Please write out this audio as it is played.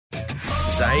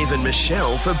Zave and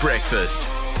Michelle for breakfast.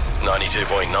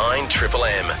 92.9 Triple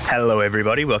M. Hello,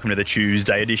 everybody. Welcome to the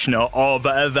Tuesday edition of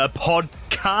the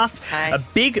podcast. Hey. A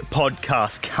big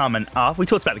podcast coming up. We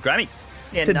talked about the Grammys.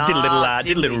 Yeah, Did a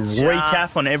little we recap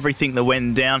just? on everything that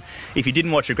went down. If you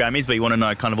didn't watch the Grammys but you want to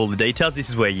know kind of all the details, this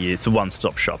is where it's a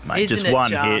one-stop shop, mate. Isn't just it one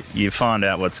just? hit, you find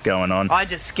out what's going on. I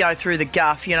just go through the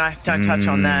guff, don't touch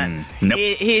on that. Nope.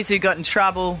 Here's who got in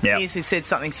trouble. Yep. Here's who said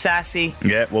something sassy.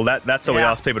 Yeah, well, that's what we Yeah.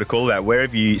 ask people to call that. Where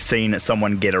have you seen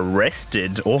someone get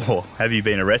arrested, or have you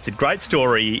been arrested? Great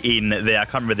story in there. I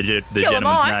can't remember the gentleman's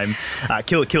Mike.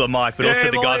 name. Killer Mike, but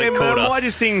also the guy that called us. I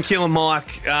just think Killer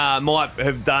Mike might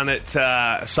have done it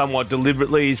somewhat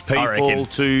deliberately as people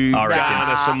to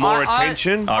garner some more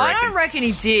attention. I don't reckon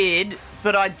he did,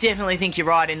 but I definitely think you're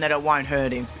right in that it won't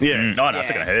hurt him. No, it's not going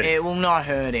to hurt him. It will not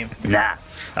hurt him. Nah.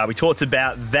 We talked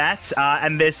about that,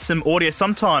 and there's some audio.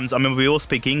 Sometimes, we all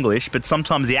speak English, but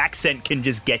sometimes the accent can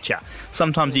just get you.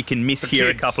 Sometimes you can mishear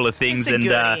a couple of things, It's a and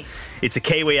goodie. it's a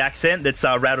Kiwi accent that's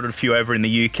rattled a few over in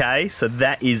the UK, so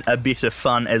that is a bit of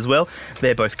fun as well.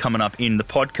 They're both coming up in the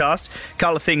podcast. A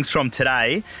couple of things from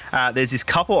today. There's this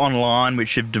couple online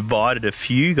which have divided a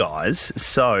few guys,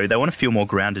 so they want to feel more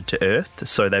grounded to earth,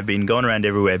 so they've been going around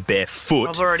everywhere barefoot.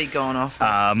 I've already gone off.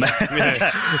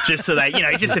 Just so they,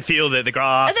 just to feel the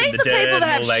grass. Are these and the the dirt people that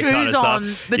and have all that shoes kind of stuff.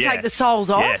 on but Yeah. take the soles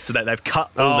off? Yeah, so that they've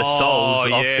cut all the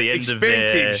soles off the end of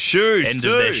their shoes, end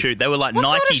of their shoe. They were like What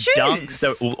sort Nike of shoes? Dunks.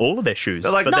 They were all of their shoes.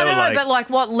 They're like- but No, they were but like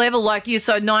what level? Like you,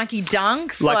 so Nike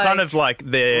Dunks? like kind of like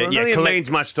their I don't think it means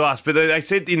much to us, but they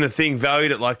said in the thing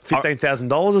valued at like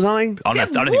 $15,000 or something. I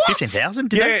don't think What? 15,000.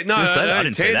 Did they? No, Didn't say that. I no,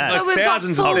 didn't see tens, that. So we've got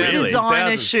thousands full of dollars. designer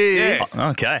Thousands. shoes. Yeah.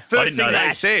 Okay, I First didn't know thing that.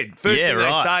 they said. First Yeah, thing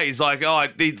right. they say is like, oh,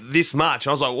 this much.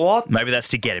 I was like, what? Maybe that's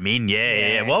to get them in.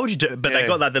 Yeah. Why would you do? But they Yeah.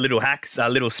 got like the little hacks,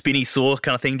 little spinny saw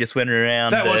kind of thing, just went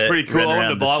around. That was pretty cool. ran I wanted around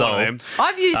to the buy one sole. of them.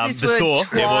 I've used this the word saw, yeah, it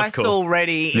was twice cool.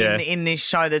 already Yeah. in this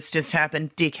show that's just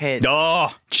happened. Dickheads.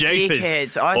 Oh, jeepers!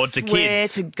 Dickheads. I or to swear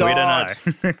kids. to God.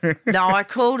 We don't know. No, I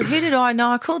called. Who did I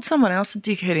know? I called someone else a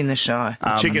dickhead in the show.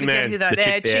 Chicken Forget Man. who that- The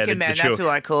chick- yeah, Chicken the Man. chook. That's who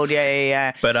I called.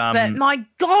 Yeah. But my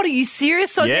God, are you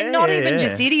serious? So they're not even Yeah.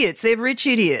 just idiots. They're rich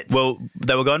idiots. Well,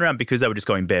 they were going around because they were just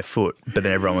going barefoot, but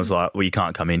then everyone was like, well, you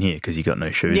can't come in here because you got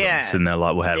no shoes Yeah. on. So then they're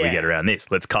like, well, how do we Yeah. get around this?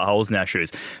 Let's cut holes in our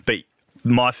shoes. But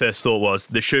my first thought was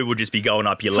the shoe would just be going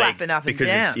up your Flapping leg up and because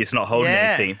down. it's not holding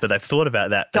Yeah. anything. But they've thought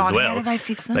about that God, as well. how do they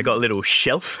fix that? They got a little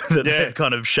shelf that they've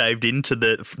kind of shaved into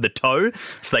the toe,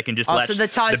 so they can just latch so the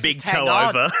toes big just toe hang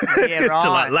on. over Yeah, to right.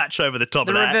 like latch over the top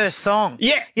The of that. reverse thong.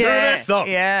 Yeah, the reverse thong.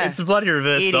 Yeah. It's the bloody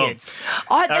reverse Idiots.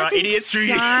 thong. That's right, idiots.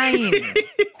 insane.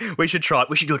 We should try it.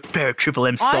 We should do a pair of Triple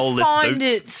M I soleless find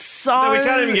boots. it so No, we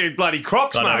can't even get bloody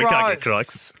Crocs, I know, mate. we can't get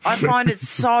gross. Crocs. I find it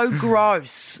so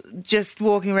gross just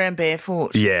walking around barefoot.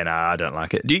 Yeah, no, I don't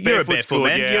like it. You're a Barefoot's barefoot good,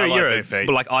 man. yeah, you're I like you're bare feet.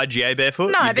 but like IGA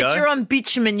barefoot. No, you'd but go? you're on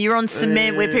bitumen, you're on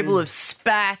cement where people have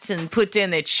spat and put down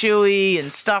their chewy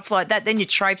and stuff like that. Then you're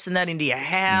traipsing that into your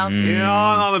house. Yeah,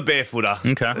 I'm a barefooter.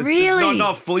 Okay. Really?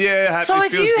 Not full, yeah. So it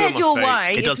if feels you good had on your my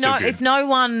feet. way, It does feel good. if no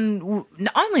one,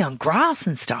 only on grass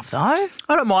and stuff though.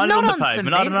 I don't mind Not it on on the pavement.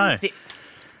 cement. I don't know.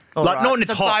 All Like right, not when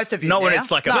it's for hot. both of you Not when now.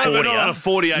 it's like a No, 40. but not on a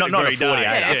 48 not a degree 48. day.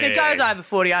 Yeah, if it goes over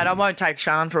 48, I won't take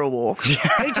Sean for a walk.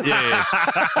 Yeah.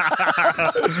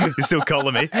 You're still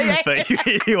calling me, but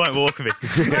you won't walk with me.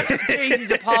 Jeez,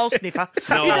 he's a pole sniffer.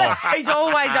 No. He's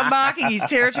always marking his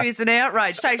territory. It's an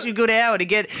outrage. Takes you a good hour to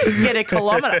get a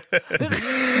kilometre.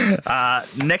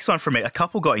 Next one from me. A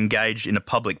couple got engaged in a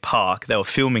public park. They were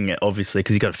filming it, obviously,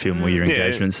 because you got to film all your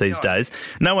engagements these days.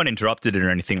 No one interrupted it or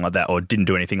anything like that, or didn't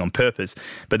do anything on purpose.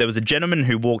 But there was a gentleman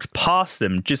who walked past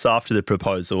them just after the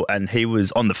proposal, and he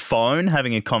was on the phone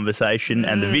having a conversation,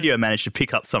 and the video managed to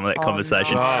pick up some of that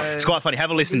conversation. no. It's quite funny.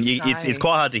 Have a listen. It's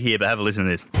quite hard to hear, but have a listen to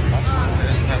this. I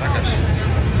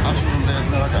told him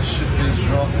last night I got shit-faced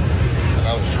drunk and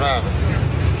I was driving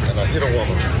and I hit a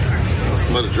woman.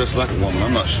 Somebody dressed like a woman.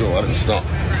 I'm not sure. I didn't stop.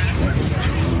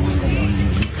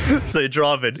 So you're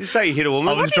driving. You say you hit a woman.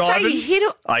 I was What did you say? driving. You hit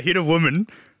a- I hit a woman.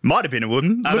 Might have been a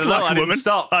woman. I Looked don't know, like I a didn't woman.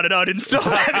 stop. I don't know. I didn't stop.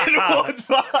 It was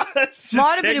fast. Just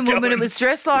Might have been a kept woman. going. It was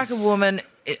dressed like a woman.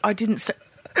 I didn't. Have stop.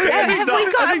 we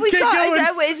I got? didn't keep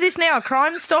going. Is this now a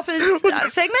Crime Stoppers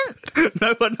segment?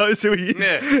 No one knows who he is.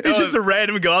 Yeah. He's just a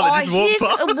random guy that I just walked hit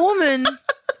past. a woman.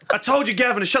 I told you,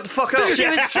 Gavin, to shut the fuck up. She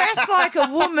was dressed like a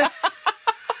woman.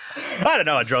 I don't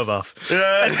know. I drove off.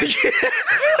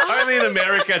 Only in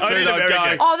America, too, Only in they'll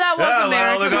America. go. Oh, that was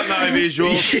America. Well, they've got no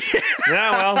visuals.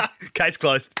 Yeah, well. Case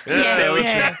closed.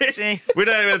 Yeah. Jeez. We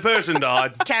don't know the person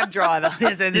died. Cab driver.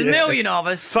 There's a million of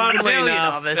us. Funnily There's a million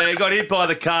enough, of us. they got hit by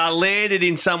the car, landed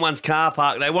in someone's car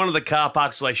park. They wanted the car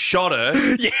park, so they shot her.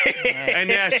 And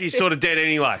now she's sort of dead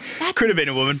anyway. Could have been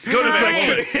a woman. Could have been a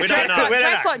woman. We don't know.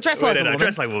 Dress like a woman.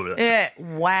 Dress like a woman. Yeah.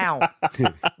 Wow.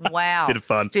 Wow. Bit of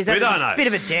fun. Jeez, We don't know. Bit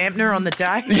of a dampener on the day.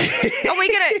 Are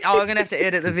we gonna? Oh, I'm gonna have to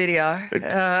edit the video.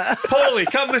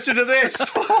 Paulie, come listen to this.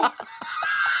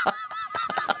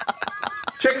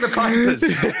 Check the papers.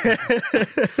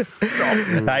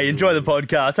 Hey, enjoy the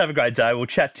podcast. Have a great day. We'll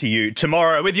chat to you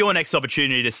tomorrow with your next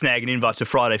opportunity to snag an invite to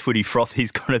Friday Footy Froth.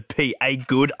 He's going to be a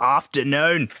good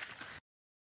afternoon.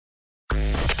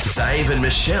 Zave and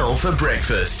Michelle for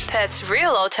breakfast. Perth's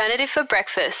real alternative for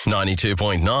breakfast.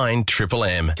 92.9 Triple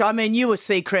M. I mean, you were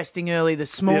Seacresting early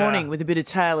this morning with a bit of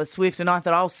Taylor Swift, and I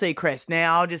thought, I'll Seacrest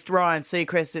now. I'll just Ryan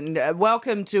Seacrest. And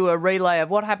welcome to a relay of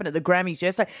what happened at the Grammys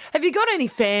yesterday. Have you got any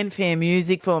fanfare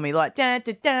music for me? Like,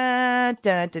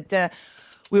 da-da-da-da-da-da.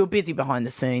 We were busy behind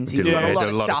the scenes. He's got a lot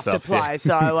of stuff to play. Yeah.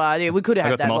 So, we could have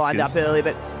had that lined up early,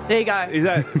 but there you go. Is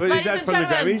that from the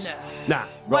Grammys? Nah.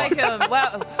 Right. Welcome.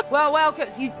 Welcome.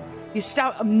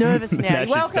 I'm nervous now.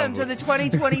 Welcome to the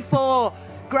 2024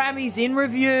 Grammys in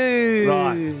review.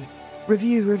 Right.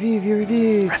 Review.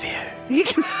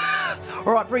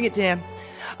 All right, bring it down.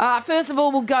 First of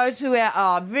all, we'll go to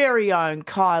our very own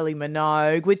Kylie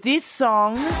Minogue with this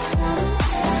song.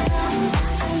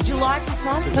 Did you like this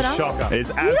one? It's a shocker. It's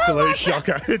absolute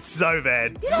shocker. It's so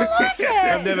bad. You don't like it?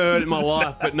 I've never heard it in my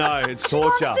life, but no, it's She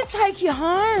torture. wants to take you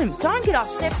home. Don't get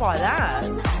upset by that.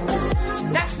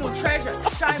 National treasure.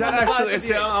 Shame Is that on the both actually? of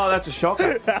you. Oh, that's a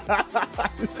shocker.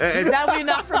 That'll be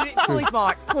enough from you. Pull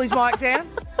his mic down.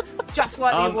 Just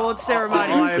like the awards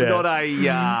ceremony. I am not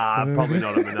probably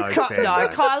not a Minogue fan. No,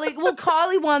 Kylie. Well,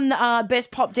 Kylie won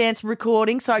Best Pop Dance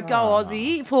Recording, so go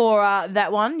Aussie for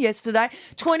that one yesterday.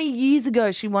 20 years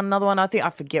ago, she won another one. I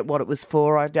forget what it was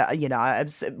for. It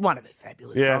was one of her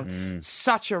fabulous songs.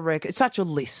 Such a record, such a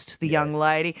list. The young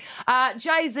lady,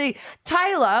 Jay-Z,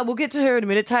 Taylor. We'll get to her in a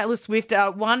minute. Taylor Swift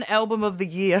won Album of the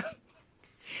Year,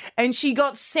 and she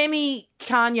got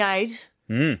semi-Kanye'd.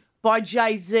 By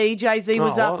Jay-Z. Jay-Z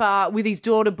was up with his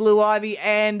daughter, Blue Ivy,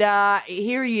 and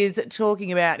here he is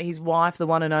talking about his wife, the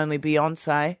one and only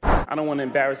Beyonce. I don't want to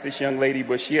embarrass this young lady,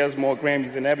 but she has more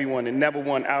Grammys than everyone and never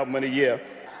won Album of the Year.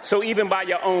 So even by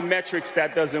your own metrics,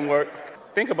 that doesn't work.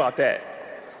 Think about that.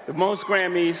 The most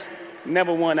Grammys,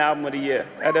 never won Album of the Year.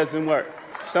 That doesn't work.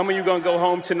 Some of you going to go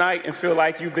home tonight and feel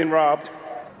like you've been robbed.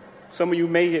 Some of you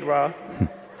may get robbed.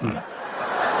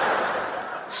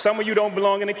 Some of you don't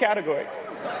belong in the category.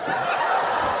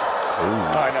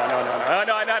 Oh,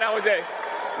 no, that was it.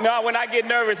 No, when I get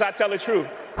nervous, I tell the truth.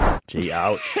 Gee,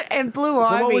 ouch. And Blue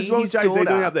Ivy, what his was Jay-Z doing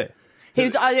daughter. up there? He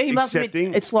must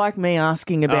admit, it's like me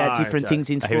asking about different things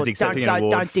in sport. He was accepting an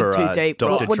award don't dig for too deep.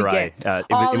 Dr. What did he Dre. get?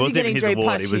 It wasn't even his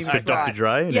award. It was for Dr.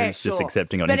 Dre, and he was just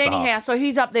accepting on his behalf. But anyhow, so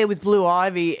he's up there with Blue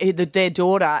Ivy, their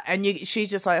daughter, and she's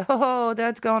just like, oh,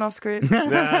 Dad's going off script.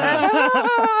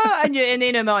 and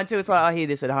in her mind too, it's like, I hear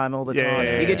this at home all the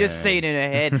time. You can just see it in her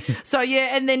head. So,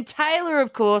 and then Taylor,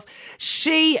 of course,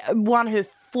 she won her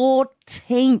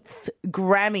 14th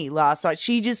Grammy last night.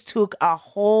 She just took a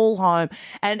haul home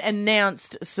and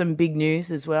announced some big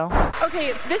news as well.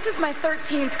 Okay, this is my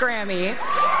 13th Grammy.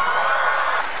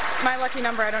 My lucky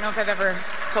number, I don't know if I've ever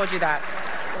told you that.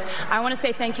 I want to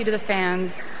say thank you to the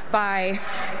fans by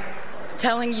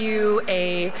telling you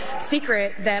a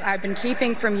secret that I've been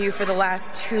keeping from you for the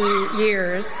last 2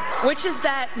 years, which is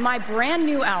that my brand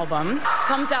new album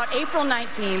comes out April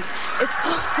 19th.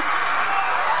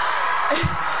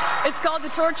 It's called The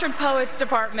Tortured Poets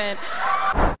Department.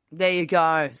 There you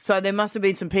go. So there must have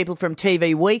been some people from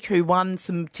TV Week who won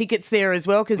some tickets there as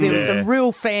well, because there was some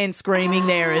real fan screaming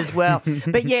there as well.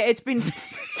 But it's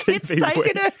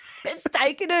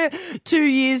taken her 2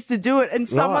 years to do it, and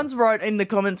someone's wrote in the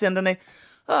comments underneath,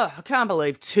 oh, I can't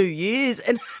believe 2 years.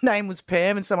 And her name was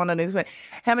Pam, and someone underneath went,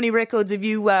 how many records have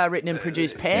you written and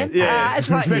produced, Pam? It's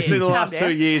like, especially the last 2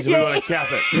 years, we want to cap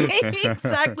it.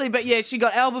 Exactly. But she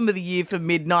got Album of the Year for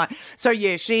Midnight. So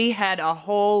she had a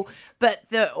whole, but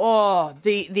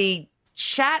the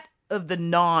chat of the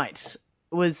night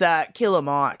was Killer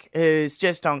Mike, who's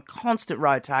just on constant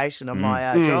rotation on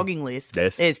my jogging list.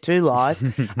 Yes. There's two lies.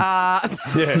 Truth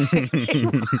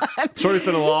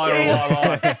and a lie or a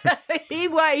lie.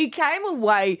 He came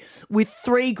away with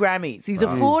 3 Grammys. He's a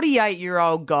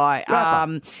 48-year-old guy.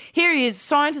 Here he is,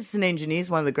 Scientists and Engineers,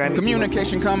 one of the Grammys.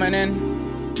 Communication coming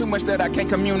in. Too much that I can't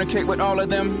communicate with all of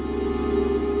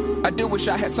them. I do wish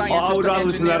I had scientists. I would rather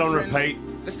listen to that on repeat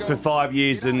for 5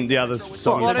 years than the other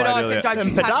song What you did played I earlier. do? Don't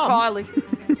you touch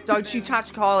Kylie. Don't you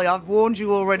touch Kylie. I've warned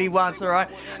you already once, all right?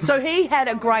 So he had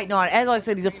a great night. As I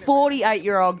said, he's a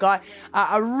 48-year-old guy.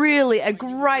 A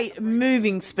great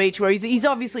moving speech where he's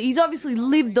obviously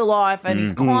lived the life and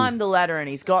he's climbed the ladder and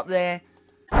he's got there.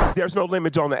 There's no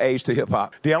limit on the age to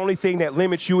hip-hop. The only thing that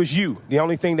limits you is you. The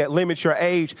only thing that limits your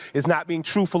age is not being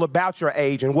truthful about your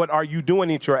age and what are you doing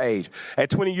at your age. At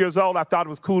 20 years old, I thought it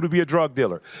was cool to be a drug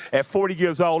dealer. At 40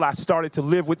 years old, I started to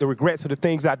live with the regrets of the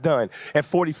things I've done. At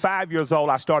 45 years old,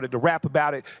 I started to rap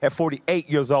about it. At 48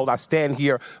 years old, I stand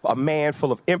here a man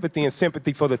full of empathy and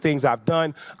sympathy for the things I've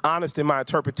done, honest in my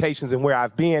interpretations and where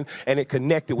I've been, and it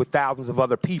connected with thousands of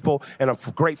other people, and I'm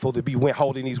grateful to be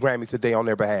holding these Grammys today on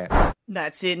their behalf.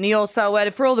 That's it. And he also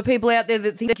added, for all the people out there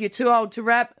that think you're too old to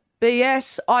rap,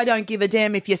 BS, I don't give a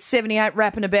damn if you're 78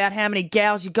 rapping about how many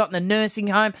gals you got in the nursing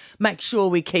home. Make sure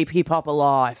we keep hip-hop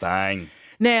alive. Bang.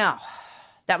 Now,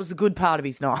 that was the good part of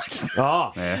his night.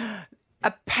 Oh, yeah.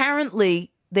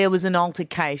 Apparently, there was an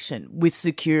altercation with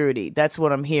security. That's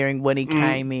what I'm hearing when he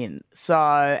came in. So,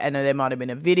 and there might have been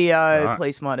a video. Right.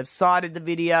 Police might have cited the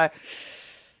video.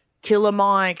 Killer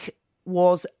Mike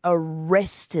was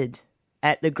arrested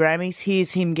at the Grammys.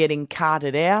 Here's him getting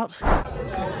carted out. Hey,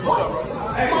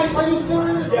 Mike, are you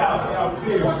serious? Yeah, I'm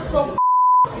serious. So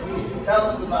tell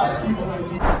us about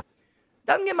it.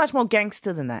 Doesn't get much more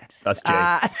gangster than that. That's G.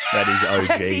 That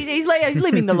is OG. He's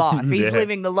living the life. He's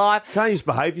living the life. can't you just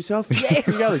behave yourself? Yeah.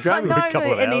 You go to the Grammy. I know, a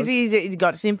couple of and hours. he's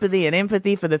got sympathy and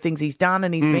empathy for the things he's done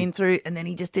and he's been through, and then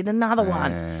he just did another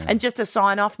one. And just to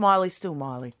sign off, Miley's still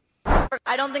Miley.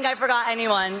 I don't think I forgot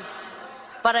anyone,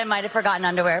 but I might have forgotten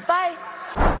underwear. Bye.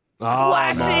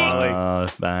 Classic. Miley. Oh,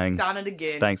 bang. Done it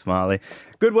again. Thanks, Marley.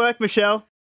 Good work, Michelle.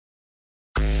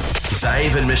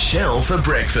 Zave and Michelle for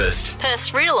breakfast.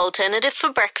 Perth's real alternative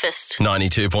for breakfast.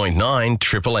 92.9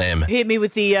 Triple M. Hit me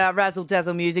with the razzle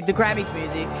dazzle music, the Grammys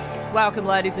music. Welcome,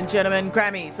 ladies and gentlemen.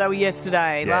 Grammys, they were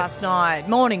yesterday, last night,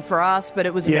 morning for us, but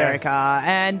it was America.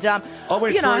 And, I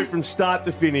went through from start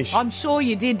to finish. I'm sure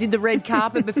you did the red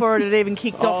carpet before it had even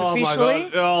kicked off officially. My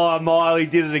God. Oh, Miley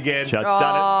did it again. Done it.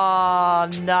 Oh,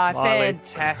 no, Miley.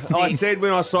 fantastic. I said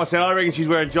when I said, I reckon she's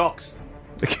wearing jocks.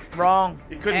 Wrong.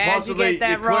 You couldn't How'd possibly. you get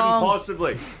that couldn't wrong?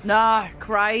 possibly. No,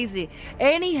 crazy.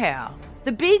 Anyhow,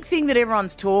 the big thing that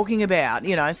everyone's talking about,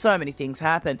 so many things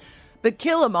happen, but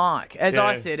Killer Mike, as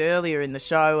I said earlier in the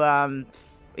show,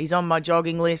 he's on my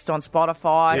jogging list on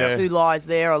Spotify. Yeah. Two Lies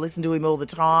There. I listen to him all the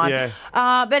time.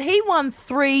 Yeah. But he won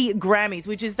 3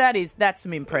 Grammys, that's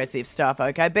some impressive stuff,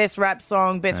 okay? Best rap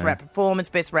song, best rap performance,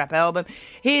 best rap album.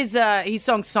 Here's his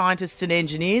song Scientists and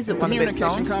Engineers that won the best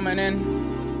Communication song. coming in.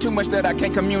 Too much that I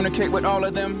can't communicate with all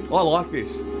of them. I like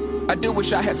this. I do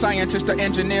wish I had scientists or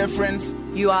engineer friends.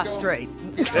 You are straight.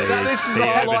 This is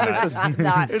I like this.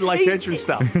 No. It's like entrance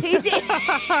stuff. He did.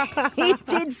 He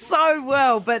did so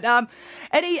well, but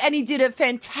and he did a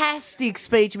fantastic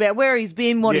speech about where he's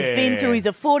been, what he's been through. He's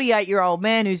a 48-year-old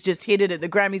man who's just hit it at the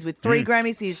Grammys with 3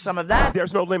 Grammys. Here's some of that.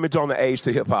 There's no limit on the age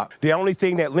to hip-hop. The only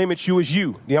thing that limits you is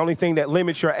you. The only thing that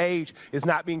limits your age is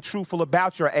not being truthful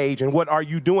about your age and what are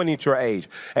you doing at your age.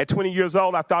 At 20 years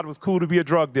old, I thought it was cool to be a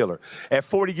drug dealer. At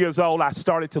 40 years old, I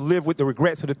started to live with the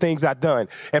regrets of the things I've done.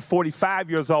 At 45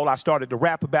 years old, I started to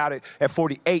rap about it. At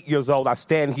 48 years old, I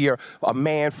stand here a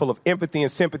man full of empathy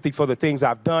and sympathy for the things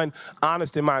I've done,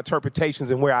 honest in my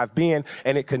interpretations and where I've been,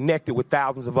 and it connected with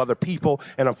thousands of other people,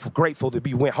 and I'm grateful to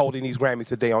be holding these Grammys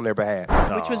today on their behalf.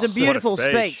 Which was a beautiful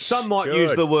speech. Some might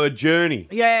use the word journey.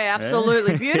 Yeah,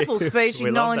 absolutely. Beautiful speech, We love that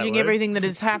acknowledging word. everything that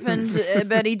has happened,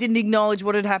 but he didn't acknowledge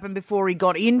what had happened before he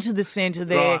got into the centre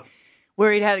there, Right.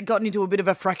 where he'd had gotten into a bit of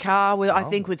a fracas, with, I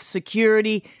think, with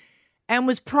security, and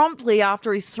was promptly,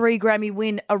 after his 3 Grammy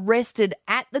win, arrested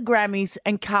at the Grammys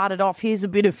and carted off. Here's a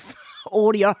bit of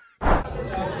audio.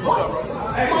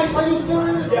 Hey, Mike, are you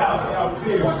serious? Yeah, I'm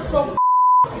serious. So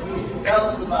tell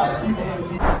us about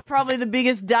it. Probably the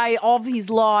biggest day of his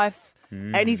life,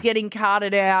 and he's getting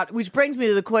carted out, which brings me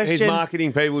to the question. His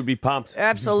marketing people would be pumped.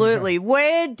 Absolutely.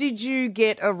 Where did you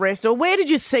get arrested, or where did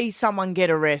you see someone get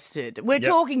arrested? We're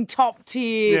talking top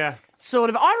tier, sort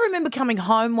of. I remember coming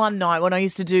home one night when I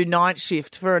used to do night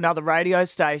shift for another radio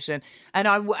station, and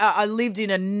I lived in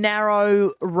a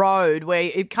narrow road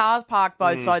where cars parked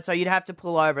both sides, so you'd have to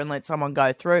pull over and let someone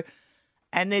go through.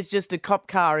 And there's just a cop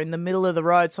car in the middle of the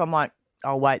road, so I'm like,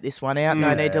 I'll wait this one out.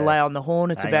 No need to lay on the horn.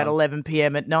 It's about 11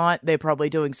 p.m. at night. They're probably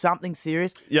doing something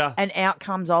serious. Yeah. And out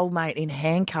comes old mate in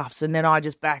handcuffs, and then I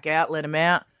just back out, let him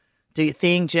out. do your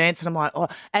thing, gents. And I'm like, oh,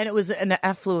 and it was an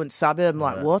affluent suburb. I'm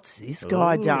like, what's this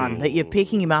guy done that you're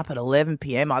picking him up at 11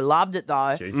 p.m.? I loved it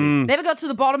though. Never got to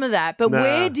the bottom of that. But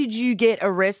where did you get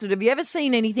arrested? Have you ever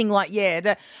seen anything like,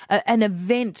 an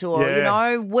event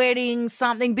or, wedding,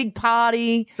 something, big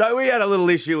party? So we had a little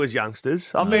issue as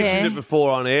youngsters. I've mentioned it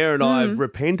before on air and I've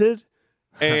repented.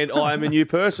 And I'm a new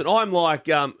person. I'm like,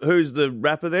 who's the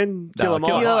rapper then? Killer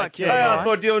Mike. I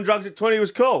thought dealing drugs at 20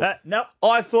 was cool. Nope.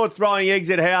 I thought throwing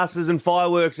eggs at houses and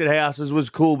fireworks at houses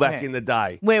was cool back in the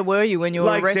day. Where were you when you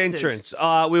were arrested? Lakes Entrance.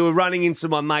 We were running into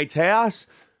my mate's house.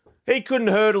 He couldn't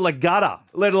hurdle a gutter,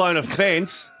 let alone a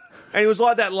fence. And he was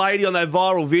like that lady on that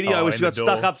viral video where she got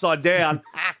stuck upside down.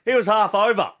 He was half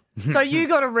over. So you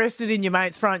got arrested in your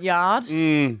mate's front yard?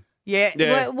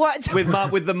 Yeah. What?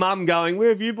 With the mum going, where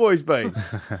have you boys been?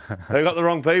 They got the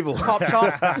wrong people. Cop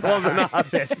shop. Wasn't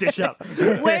us. Stitch up.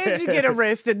 Where'd you get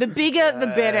arrested? The bigger, the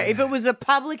better. If it was a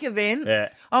public event,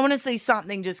 I want to see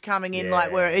something just coming in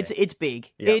like where it's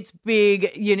big. Yep. It's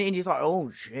big, and you're just like,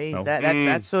 oh, jeez,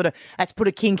 that's put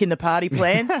a kink in the party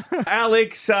plans.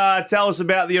 Alex, tell us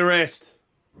about the arrest.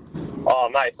 Oh,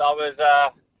 mate, I was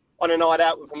on a night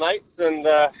out with my mates and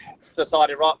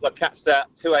decided, right, we'll catch that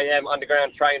 2 a.m.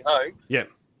 underground train home. Yeah.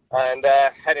 And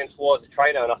heading towards the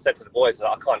trainer, and I said to the boys,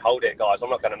 I can't hold it, guys. I'm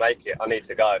not going to make it. I need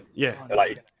to go. Yeah. They're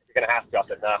like, you're going to have to. I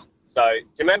said, nah. So do you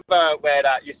remember where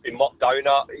that used to be Mock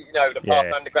Donut, the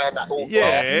Park Underground, that all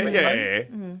Yeah.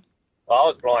 Well, I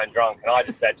was blind drunk, and I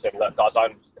just said to them, look, guys,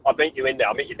 I'll meet you in there.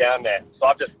 I'll meet you down there. So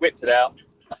I've just whipped it out.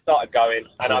 I started going,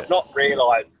 and I've not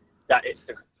realised that it's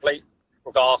the complete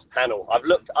glass panel. I've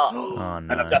looked up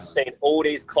and I've just seen all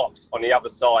these cops on the other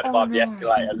side above the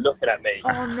escalator looking at me.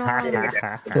 Oh, no.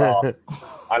 Against the glass.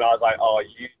 And I was like, oh, are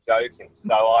you joking?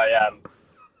 So I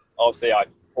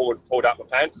pulled up my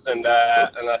pants and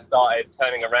I started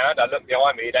turning around. I looked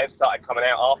behind me. They've started coming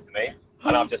out after me.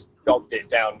 And I've just jogged it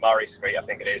down Murray Street, I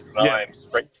think it is. And I'm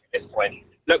sprinting at this point.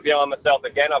 Look behind myself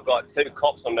again. I've got 2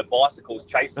 cops on the bicycles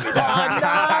chasing me down.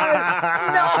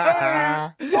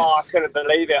 No! Oh, I couldn't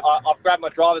believe it. I've grabbed my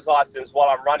driver's license while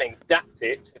I'm running, dapped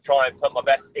it to try and put my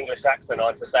best English accent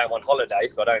on to say I'm on holiday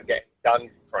so I don't get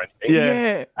done for anything.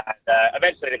 Yeah. And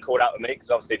eventually they called out with me because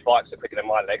obviously bikes are quicker than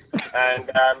my legs. And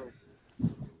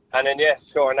then,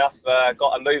 sure enough,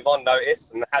 got a move on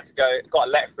notice and got a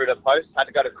letter through the post, had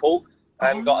to go to court.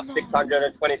 And got a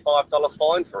 $625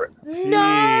 fine for it. No!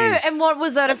 And what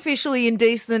was that, officially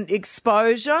indecent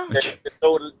exposure?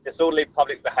 Disorderly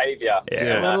public behaviour.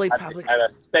 Disorderly public. And a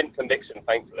spent conviction,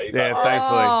 thankfully. Yeah,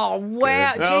 thankfully. Oh,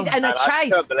 wow. Jeez, and a chase. I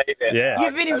can't believe it. Yeah.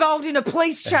 You've been involved in a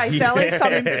police chase, Alex.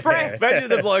 I'm impressed. Imagine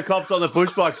the bloke cops on the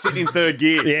push bike sitting in third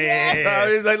gear. Yeah.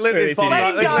 So he's like, let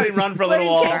him run for a little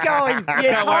while. Keep going.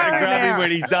 Can't wait to grab him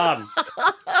when he's done.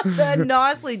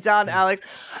 Nicely done, Alex.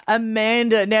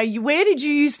 Amanda, now, where did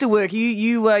you used to work?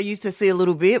 You used to see a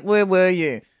little bit. Where were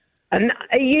you?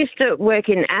 I used to work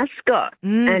in Ascot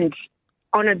and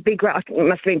on a big road, it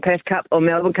must have been Perth Cup or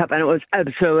Melbourne Cup, and it was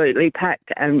absolutely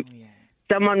packed. And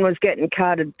someone was getting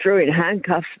carted through in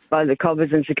handcuffs by the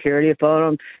coppers and security followed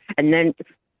them. And then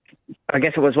I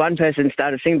guess it was one person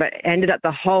started singing, but ended up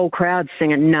the whole crowd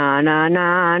singing, nah, nah,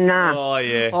 nah, nah. Oh,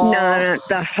 yeah. No,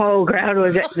 the whole crowd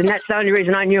was, and that's the only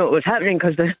reason I knew it was happening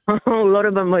because a whole lot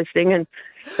of them were singing.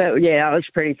 So, yeah, that was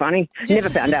pretty funny. Never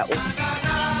found out.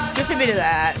 Just a bit of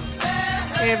that.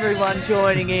 Everyone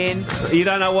joining in. You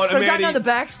don't know what... So don't know the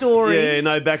backstory. Yeah,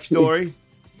 no backstory.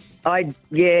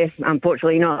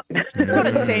 Unfortunately not. What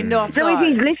a send-off. So if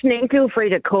he's listening, feel free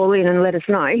to call in and let us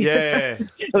know. Yeah.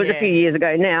 It was a few years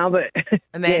ago now, but...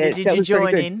 Amanda, did you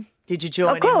join in? Did you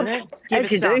join in with it? Give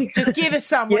us some. Just give us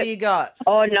some. What do you got?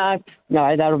 Oh, no.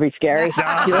 No, that'll be scary.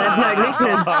 You'll have no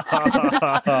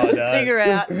listeners. Figure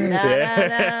out. Na, na,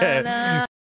 na, na.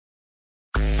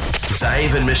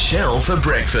 Zave and Michelle for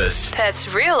breakfast.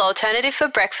 Perth's real alternative for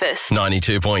breakfast.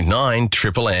 92.9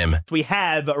 Triple M. We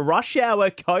have Rush Hour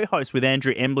co-host with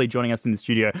Andrew Embley joining us in the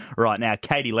studio right now,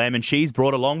 Katie Lamb, and she's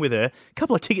brought along with her a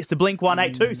couple of tickets to Blink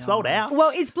 182, sold out.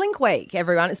 Well, it's Blink Week,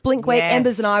 everyone. It's Blink Week. Yes.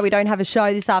 Embers and I, we don't have a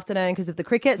show this afternoon because of the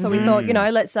cricket, so we thought,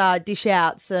 let's dish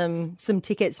out some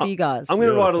tickets for you guys. I'm going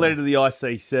to write a letter to the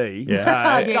ICC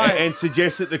and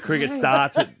suggest that the cricket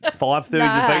starts at 5:30 to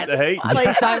beat the heat.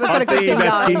 Please don't. We've got I'm a good thinking thing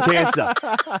about going. skin cancer.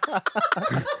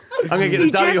 I'm going to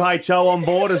get the WHO on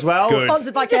board as well. Good.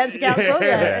 Sponsored by Cancer Council.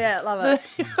 Yeah, love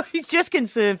it. He's just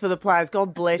concerned for the players.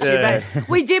 God bless you. Yeah. But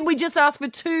we just asked for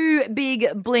two big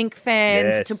Blink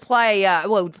fans to play.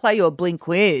 Play your Blink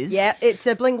quiz. Yeah, it's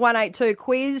a Blink 182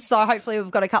 quiz, so hopefully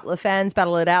we've got a couple of fans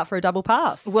battle it out for a double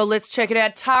pass. Well, let's check it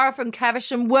out. Tara from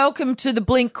Caversham, welcome to the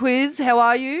Blink quiz. How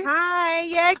are you? Hi,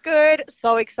 yeah, good.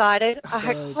 So excited. I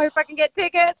hope I can get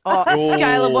tickets.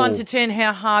 Scale of 1 to 10,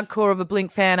 how hardcore of a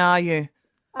Blink fan are you?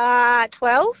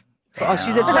 12. Oh,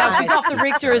 she's a 12. She's off the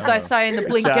Richter, as they say in the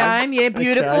Blink game. Yeah,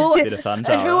 beautiful. Bit of fun,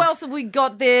 Tara. And who else have we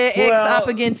got there? Up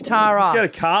against Tara. Let's go to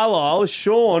Carlisle.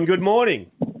 Sean, good morning.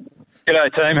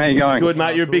 G'day, team. How you going? Good,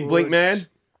 mate. You're a big Blink man?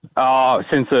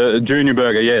 Since a junior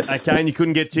burger, yes. Okay, and you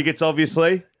couldn't get tickets,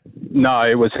 obviously? No,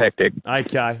 it was hectic.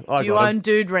 Okay. Do you own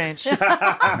Dude Ranch?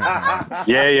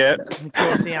 Yeah. Of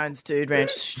course he owns Dude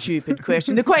Ranch. Stupid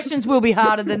question. The questions will be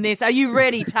harder than this. Are you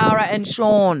ready, Tara and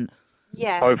Sean?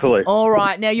 Yeah. Hopefully. All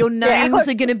right. Now, your names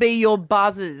are going to be your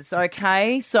buzzers,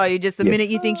 okay? So you just the minute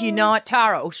you think you know it,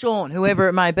 Tara or Sean, whoever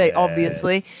it may be,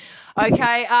 obviously.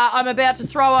 Okay, I'm about to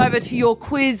throw over to your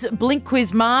Blink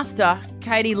quiz master,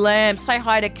 Katie Lamb. Say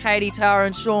hi to Katie, Tara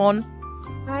and Sean.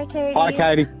 Hi, Katie. Hi,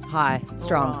 Katie. Hi,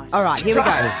 strong. All right, here we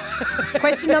go.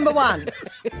 Question number 1.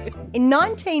 In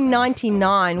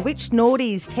 1999, which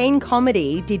noughties teen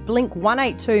comedy did Blink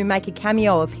 182 make a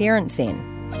cameo appearance in?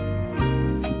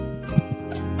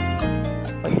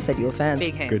 Like you said, you were fans.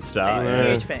 Big hands. Good start.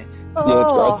 Huge fans. Yeah, it's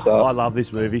great stuff. I love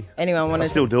this movie. Anyone want I to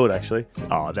still do it, actually.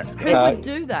 Oh, that's Who good. would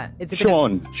do that? It's a bit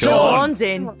Sean. Sean's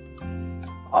in.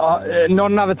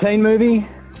 Not another teen movie?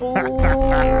 Oh,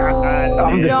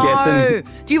 I'm just guessing.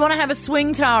 Do you want to have a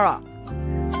swing, Tara?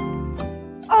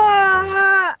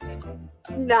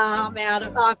 No, I'm out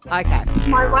of Okay.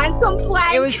 my mind's gone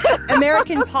blank. It was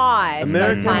American Pie.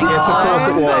 American Playing Pie. it. Of course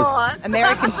it was.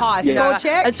 American Pie. Yeah.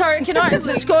 Score check? Sorry, can I?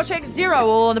 Score check 0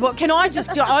 all on the board. Can I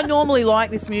just? I normally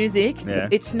like this music. Yeah.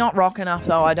 It's not rock enough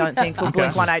though. I don't think for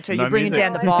Blink 182. No You're bringing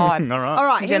music. down the vibe. All right. All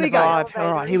right, Bring here down we the go. vibe.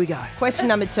 All right, here we go. Question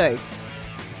number 2.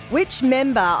 Which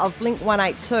member of Blink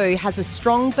 182 has a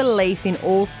strong belief in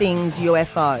all things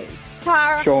UFOs?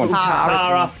 Tara. Sean.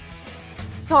 Tara.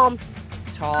 Tom.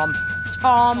 Tom.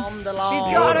 DeLonge. She's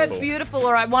got it. Beautiful.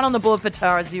 All right, 1 on the board for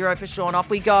Tara, 0 for Sean. Off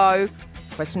we go.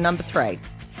 Question number 3.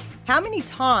 How many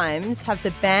times have the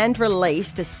band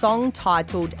released a song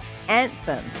titled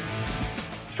Anthem?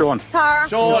 Sean. Tara.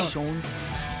 Sean's.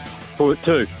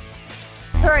 2.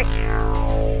 3.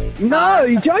 No,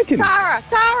 you're joking. Tara.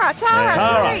 Tara.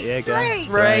 3. Yeah, go. 3.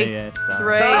 3. Yeah,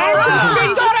 Tara. 3.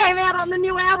 She's got it. Came out on the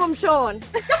new album, Sean.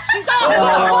 She got it.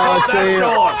 Oh, see,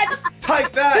 Sean.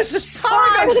 Take that.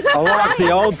 I like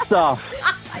the old stuff.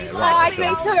 I like me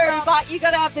too, but you got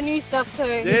to have the new stuff too.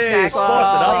 Yeah, spice it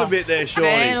up a bit there, Fan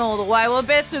Shawnee. all the way. Well,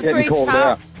 best of Getting 3, called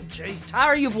Tara. out. Jeez,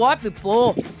 Tara, you've wiped the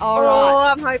floor. All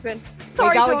right. I'm hoping. We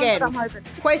Sorry, go Sean, again. but I'm hoping.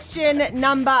 Question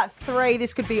number 3.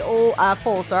 This could be all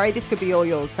 4. Sorry, this could be all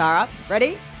yours, Tara.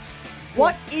 Ready?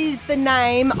 What is the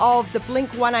name of the Blink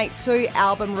 182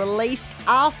 album released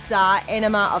after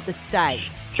Enema of the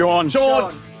State? Sean.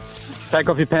 Sean. Take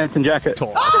off your pants and jacket. Oh,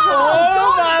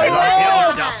 He my likes the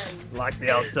old God. stuff. Likes the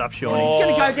old stuff, Sean. He's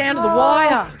going to go down to the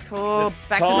wire. Oh,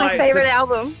 back to My favourite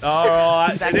album. All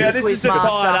right. Back to Now the this is to quiz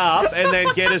tie it master. up and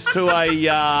then get us to an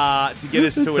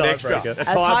extra. Tiebreaker. A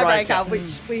tiebreaker, which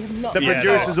we have not. The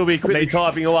producers will be quickly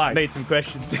typing away. Need some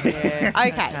questions. Yeah.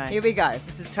 Okay, here we go.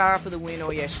 This is Tara for the win,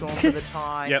 or Sean for the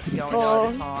tie. Yep. To go into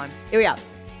overtime. Here we are.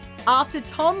 After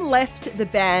Tom left the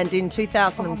band in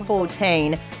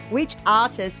 2014, which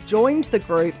artist joined the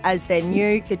group as their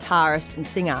new guitarist and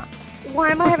singer? Why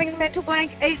am I having a mental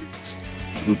blank?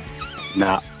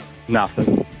 Nah,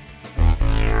 nothing.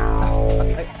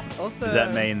 Does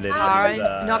that mean that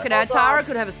Tara, knock it out. Tara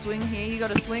could have a swing here. You got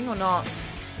a swing or not?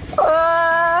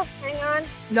 Hang on.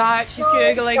 No, she's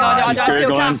Googling. I don't feel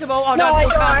Googling. comfortable. I No, don't I feel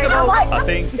don't. comfortable. Like, I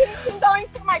think it's going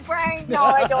through my brain. No,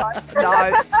 I don't.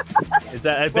 No. is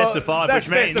that a best of 5, That's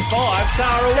which means best of 5.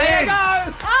 Tara wins. There you go.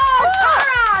 Oh,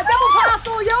 Tara! Double pass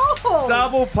all yours!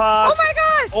 Double pass. Oh, my God.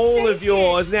 All Thank of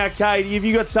yours. Now, Katie, have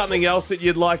you got something else that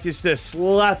you'd like just to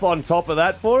slap on top of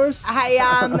that for us? Hey,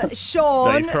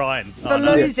 Sean, he's crying. for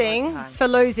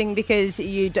losing because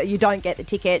you don't get the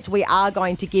tickets, we are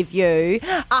going to give you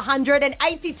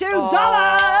 $182.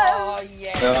 Oh,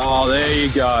 yeah. Oh, there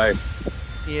you go.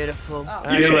 Beautiful.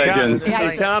 You legend. You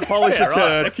can't polish a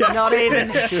turd. Not even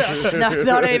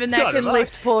that can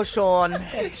lift poor Sean.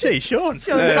 Gee, Sean.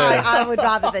 I would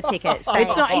rather the tickets.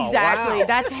 It's not exactly. wow.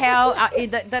 That's how.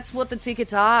 That's what the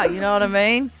tickets are. You know what I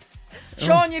mean?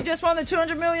 Sean, you've just won the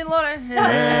 200 million lotto.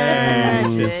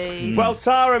 Jeez. Well,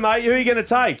 Tara, mate, who are you going to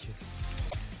take?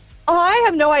 Oh, I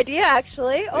have no idea,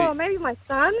 actually. Oh, maybe my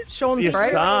son. Sean's Your free.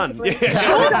 son. Yeah.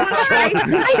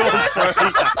 Sean's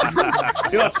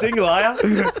You're not single, are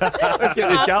you? Let's get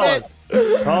this going.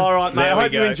 All right, mate. I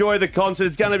hope you enjoy the concert.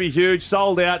 It's going to be huge.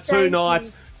 Sold out 2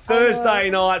 nights. Thursday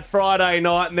night, Friday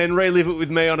night, and then relive it with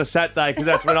me on a Saturday because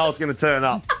that's when I was going to turn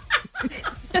up.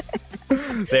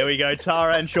 There we go.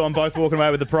 Tara and Sean both walking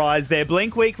away with the prize there.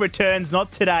 Blink Week returns not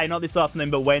today, not this afternoon,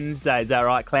 but Wednesday. Is that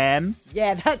right, Clam?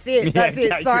 Yeah, that's it. That's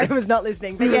Yeah, it. Sorry, I was not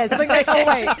listening. But yes, Blink Week all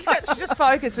week. She's just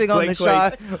focusing on Blink the show.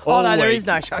 Week Oh, no, all there week. is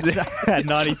no show today. At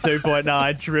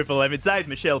 92.9 Triple M. It's Dave,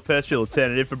 Michelle, Perth's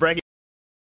alternative for breakfast.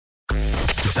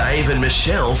 Zave and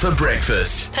Michelle for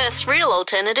breakfast. Perth's real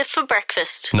alternative for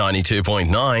breakfast.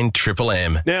 92.9 Triple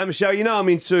M. Now, Michelle, you know I'm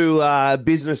into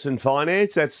business and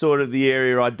finance. That's sort of the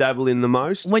area I dabble in the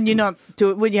most. When you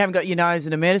haven't got your nose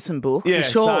in a medicine book, Yeah, for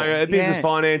sure. so business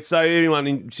finance. So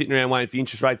anyone sitting around waiting for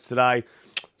interest rates today,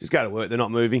 just go to work. They're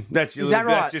not moving. That's Is that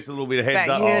right? That's just a little bit of heads Bet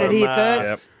up. you heard it here first.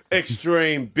 Yep.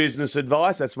 Extreme Business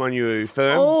Advice. That's my new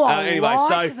firm. Oh, I anyway,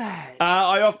 like so that.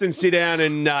 I often sit down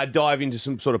and dive into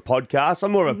some sort of podcast.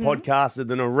 I'm more of a podcaster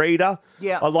than a reader.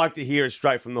 Yeah. I like to hear it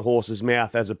straight from the horse's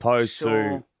mouth as opposed to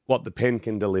Sure. what the pen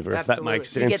can deliver, if that makes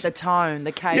sense. You get the tone,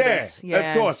 the cadence.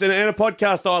 Yeah, of course. And a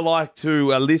podcast I like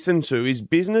to listen to is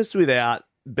Business Without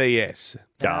BS.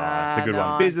 It's a good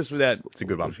one. Business without... It's a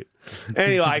good one.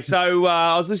 Anyway, so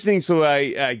I was listening to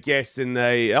a guest and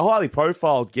a highly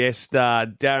profiled guest,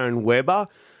 Darren Webber.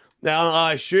 Now,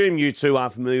 I assume you two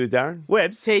aren't familiar with Darren.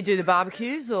 Webbs. Do you do the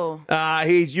barbecues or?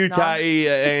 He's UK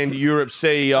and Europe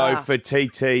CEO for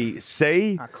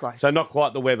TTC. Close. So not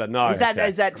quite the Webber, no. Is that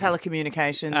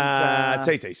telecommunications?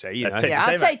 TTC, you know.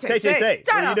 TTC.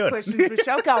 Don't ask questions,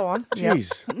 Michelle. Go on.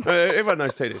 Jeez. Everyone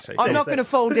knows TTC. I'm not going to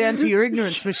fall down to your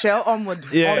ignorance, Michelle. Onward.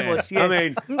 Yeah, Onwards, yes. I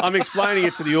mean, I'm explaining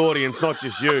it to the audience, not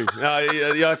just you.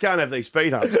 I can't have these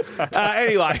speed humps.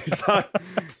 Anyway, so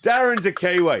Darren's a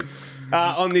Kiwi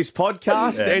on this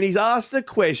podcast, and he's asked the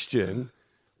question,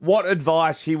 what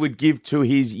advice he would give to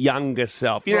his younger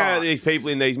self. You know, these people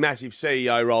in these massive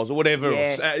CEO roles or whatever.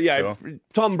 Yes.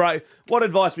 Tom Brady, what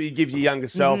advice would you give your younger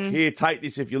self? Here, take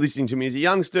this if you're listening to me as a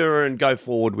youngster and go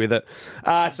forward with it.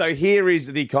 So here is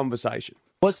the conversation.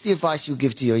 What's the advice you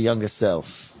give to your younger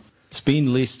self?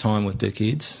 Spend less time with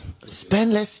dickheads.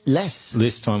 Spend less?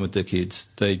 Less time with dickheads.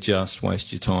 They just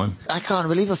waste your time. I can't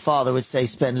believe a father would say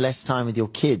spend less time with your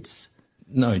kids.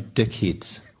 No,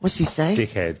 dickheads. What's he saying?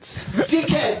 Dickheads.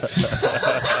 Dickheads!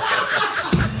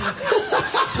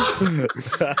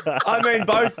 I mean,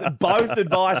 both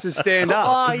advices stand up.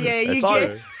 Oh, yeah, you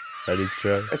get... That is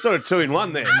true. It's sort of 2 in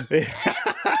 1 there.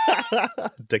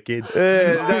 The kids.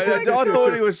 I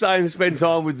thought he was saying spend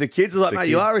time with the kids. I was like, mate,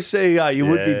 you are a CEO. You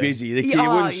would be busy. You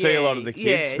wouldn't see a lot of the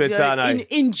kids. But no.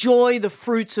 Enjoy the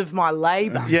fruits of my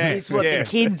labour is what the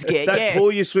kids get. That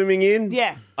pool you're swimming in,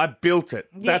 Yeah. I built it.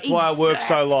 That's why I worked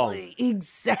so long.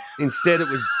 Exactly. Instead, it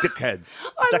was dickheads.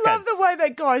 I love the way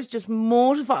that guy's just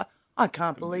mortified. I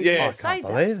can't believe you say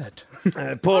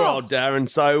that. Poor old Darren.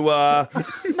 So,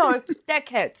 No,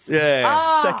 deckheads.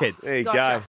 yeah. Deckheads. There you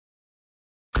Gotcha.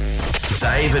 go.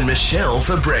 Zave and Michelle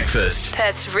for breakfast.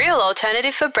 Perth's real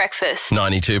alternative for breakfast.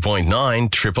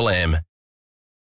 92.9 Triple M.